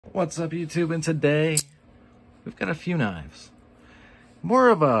What's up, YouTube? And today we've got a few knives. This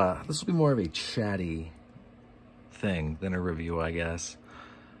will be more of a chatty thing than a review, I guess.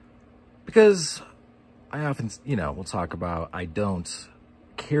 Because I often, we'll talk about I don't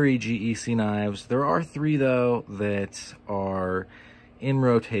carry GEC knives. There are three, though, that are in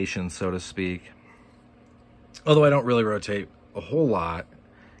rotation, so to speak. Although I don't really rotate a whole lot.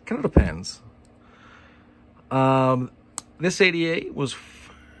 Kind of depends. This 88 was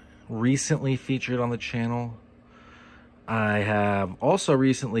recently featured on the channel. I have also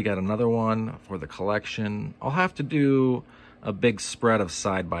recently got another one for the collection. I'll have to do a big spread of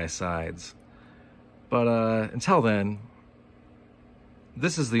side-by-sides. But until then,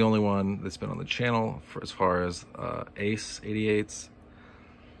 this is the only one that's been on the channel for as far as Ace 88s.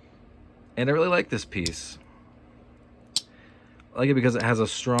 And I really like this piece. I like it because it has a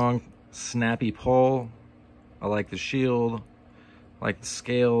strong, snappy pull. I like the shield. I like the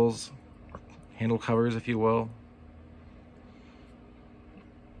scales, handle covers, if you will.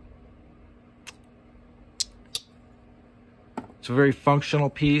 It's a very functional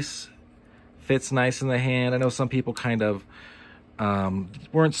piece. Fits nice in the hand. I know some people kind of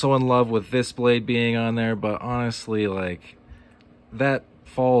weren't so in love with this blade being on there, but honestly, like, that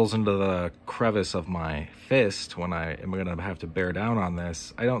falls into the crevice of my fist when I am going to have to bear down on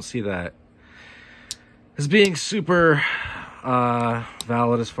this. I don't see that as being super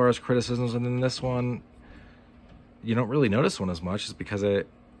valid as far as criticisms. And then this one, you don't really notice one as much, is because of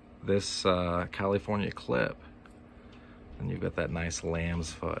this California clip. And you've got that nice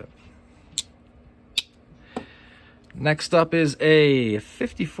lamb's foot. Next up is a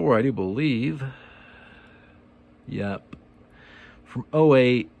 54, I do believe. Yep. From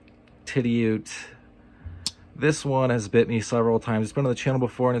 08, Tidioute. This one has bit me several times. It's been on the channel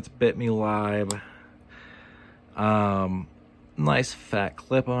before and it's bit me live. Nice fat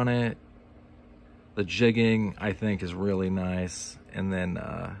clip on it. The jigging, I think, is really nice. And then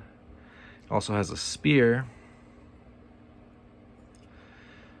it also has a spear.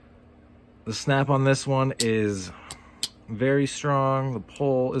 The snap on this one is very strong. The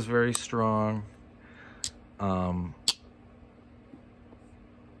pull is very strong. So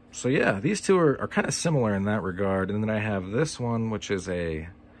yeah, these two are kind of similar in that regard. And then I have this one, which is a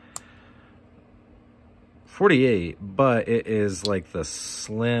 48, but it is like the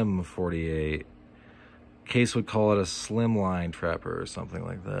slim 48. Case would call it a slimline trapper or something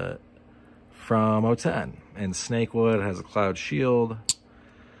like that, from 010. And snakewood, has a cloud shield.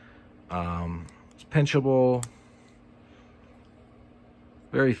 It's pinchable.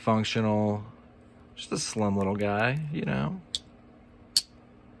 Very functional. Just a slim little guy,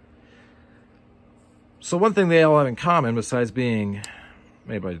 So one thing they all have in common, besides being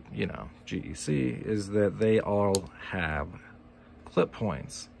made by, GEC, is that they all have clip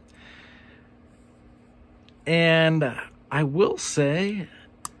points. And I will say,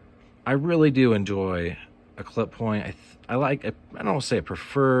 I really do enjoy a clip point. I don't want to say I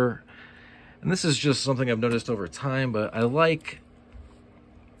prefer, and this is just something I've noticed over time, but I like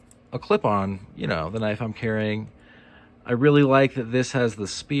a clip on, the knife I'm carrying. I really like that this has the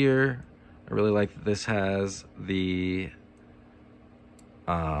spear. I really like that this has the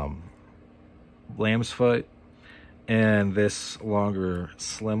lamb's foot and this longer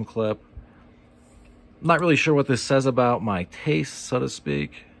slim clip. I'm not really sure what this says about my taste, so to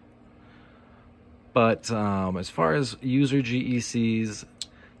speak. But as far as user GECs,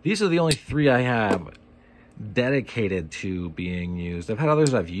 these are the only three I have dedicated to being used. I've had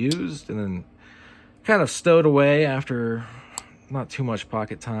others I've used and then kind of stowed away after not too much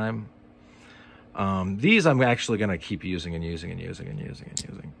pocket time. These I'm actually going to keep using and using and using and using and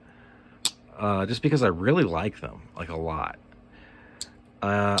using. Just because I really like them, like, a lot.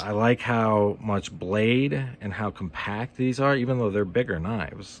 I like how much blade and how compact these are, even though they're bigger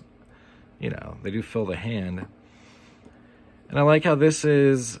knives. They do fill the hand. And I like how this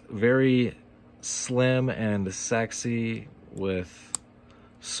is very slim and sexy with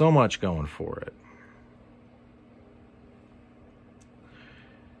so much going for it.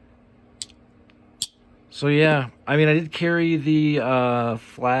 So yeah, I mean, I did carry the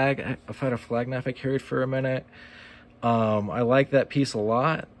flag. I've had a flag knife I carried for a minute. I like that piece a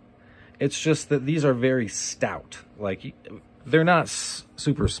lot. It's just that these are very stout. Like, they're not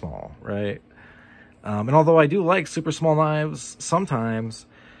super small, right? And although I do like super small knives sometimes,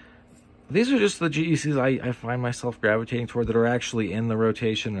 these are just the GECs I find myself gravitating toward that are actually in the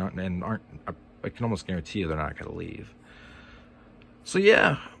rotation and aren't, I can almost guarantee you they're not going to leave. So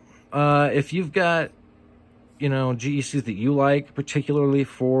yeah, if you've got, GECs that you like, particularly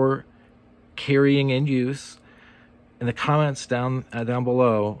for carrying and use, in the comments down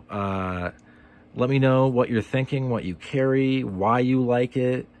below. Let me know what you're thinking, what you carry, why you like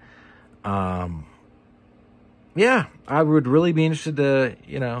it. Yeah, I would really be interested to,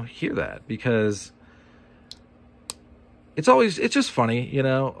 hear that, because it's just funny,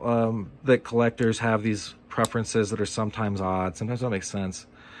 that collectors have these preferences that are sometimes odd, sometimes don't make sense.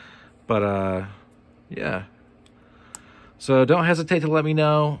 But, yeah. So don't hesitate to let me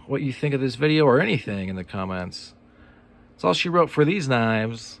know what you think of this video or anything in the comments. That's all she wrote for these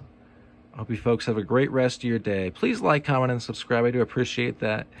knives. I hope you folks have a great rest of your day. Please like, comment, and subscribe. I do appreciate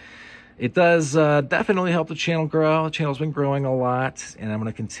that. It does definitely help the channel grow. The channel's been growing a lot, and I'm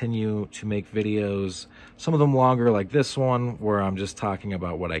going to continue to make videos, some of them longer like this one, where I'm just talking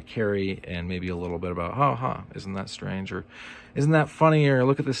about what I carry and maybe a little bit about, isn't that strange, or isn't that funny, or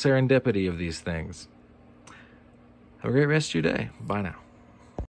look at the serendipity of these things. Have a great rest of your day. Bye now.